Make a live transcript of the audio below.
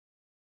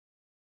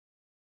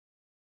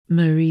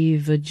Marie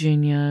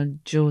Virginia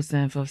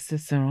Joseph of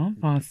Cicero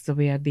passed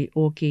away at the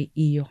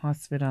OKEU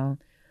Hospital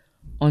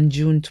on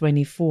June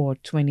 24,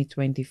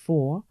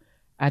 2024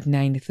 at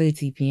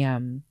 9:30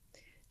 p.m.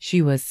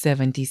 She was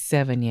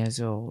 77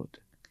 years old.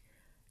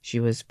 She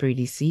was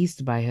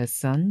predeceased by her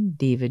son,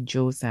 David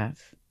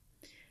Joseph.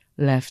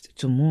 Left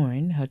to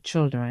mourn her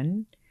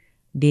children,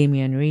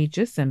 Damian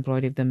Regis,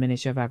 employed with the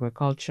Ministry of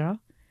Agriculture,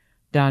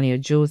 Dahlia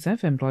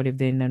Joseph, employed with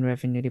the Inland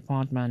Revenue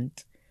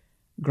Department,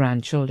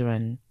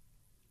 grandchildren,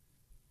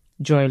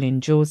 Joylyn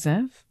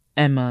Joseph,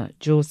 Emma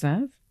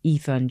Joseph,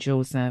 Ethan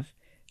Joseph,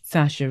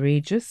 Sasha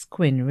Regis,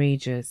 Quinn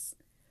Regis.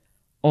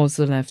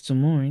 Also left to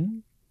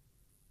mourn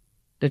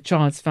the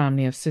Charles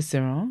family of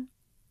Cicero,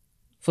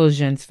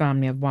 Fulgence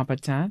family of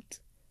Wapatat,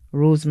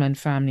 Rosemond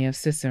family of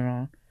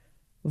Cicero,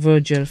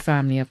 Virgil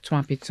family of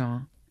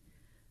Twapiton.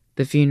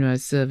 The funeral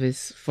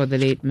service for the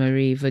late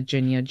Marie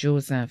Virginia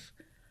Joseph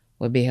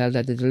will be held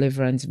at the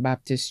Deliverance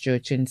Baptist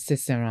Church in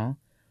Cicero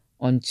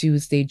on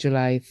Tuesday,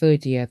 July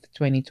 30th,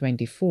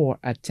 2024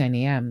 at 10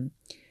 a.m.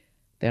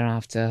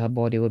 Thereafter, her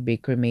body will be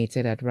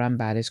cremated at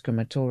Ramballis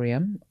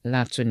Crematorium,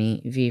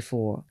 Latony,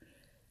 V4.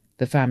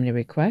 The family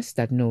requests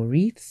that no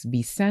wreaths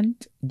be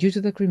sent due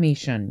to the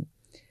cremation.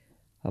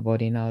 Her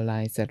body now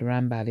lies at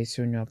Ramballis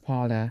Funeral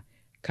Parlor,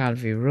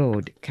 Calvary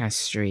Road,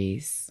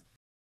 Castries.